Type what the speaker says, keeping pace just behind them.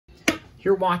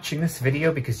You're watching this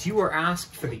video because you were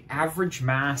asked for the average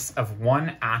mass of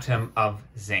one atom of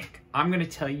zinc. I'm going to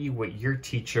tell you what your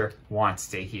teacher wants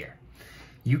to hear.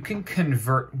 You can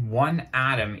convert one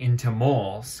atom into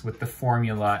moles with the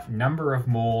formula number of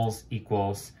moles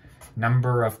equals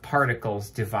number of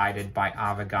particles divided by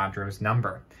Avogadro's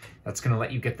number. That's going to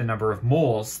let you get the number of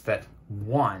moles that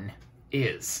one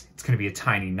is. It's going to be a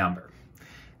tiny number.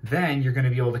 Then you're going to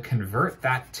be able to convert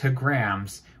that to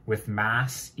grams with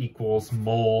mass equals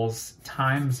moles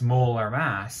times molar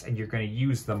mass, and you're going to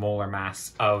use the molar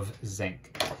mass of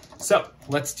zinc. So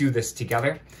let's do this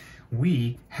together.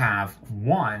 We have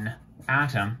one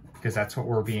atom, because that's what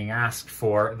we're being asked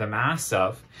for the mass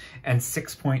of, and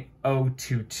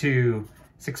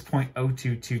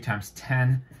 6.022 times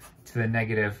 10 to the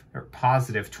negative or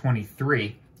positive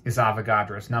 23 is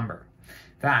Avogadro's number.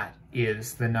 That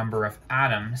is the number of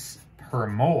atoms per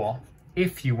mole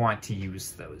if you want to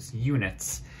use those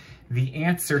units. The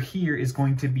answer here is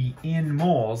going to be in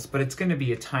moles, but it's going to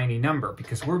be a tiny number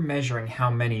because we're measuring how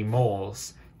many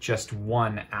moles just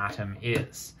one atom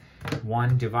is.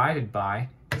 1 divided by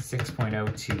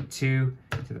 6.022 to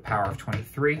the power of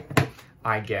 23,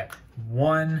 I get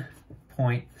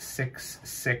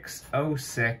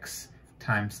 1.6606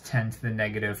 times 10 to the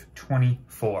negative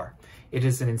 24. It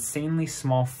is an insanely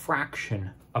small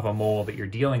fraction of a mole that you're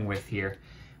dealing with here,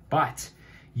 but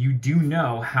you do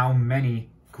know how many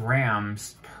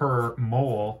grams per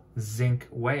mole zinc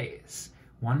weighs.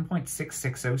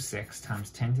 1.6606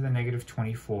 times 10 to the negative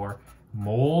 24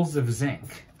 moles of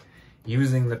zinc.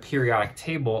 Using the periodic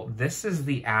table, this is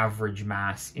the average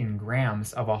mass in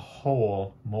grams of a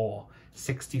whole mole,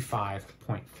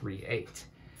 65.38.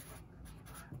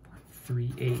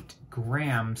 38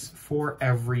 grams for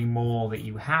every mole that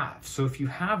you have. So if you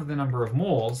have the number of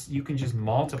moles, you can just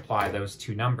multiply those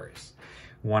two numbers.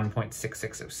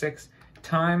 1.6606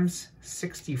 times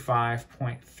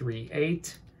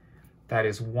 65.38, that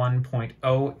is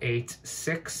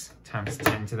 1.086 times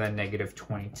 10 to the negative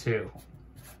 22.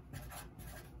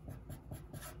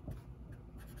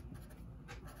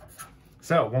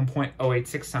 So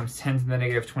 1.086 times 10 to the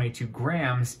negative 22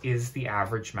 grams is the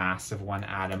average mass of one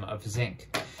atom of zinc.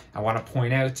 I want to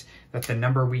point out that the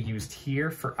number we used here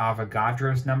for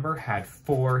Avogadro's number had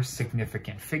 4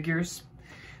 significant figures.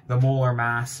 The molar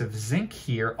mass of zinc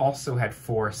here also had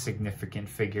 4 significant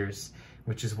figures,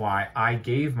 which is why I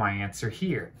gave my answer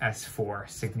here as 4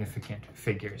 significant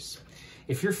figures.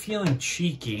 If you're feeling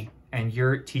cheeky and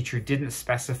your teacher didn't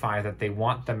specify that they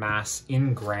want the mass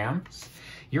in grams,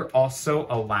 you're also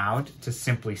allowed to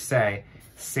simply say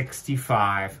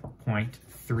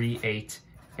 65.38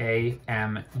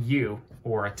 AMU,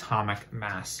 or atomic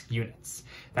mass units.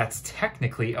 That's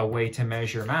technically a way to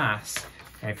measure mass,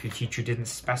 and if your teacher didn't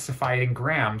specify it in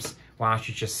grams, why don't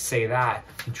you just say that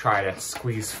and try to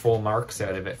squeeze full marks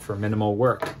out of it for minimal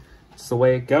work? It's the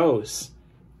way it goes.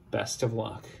 Best of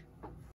luck.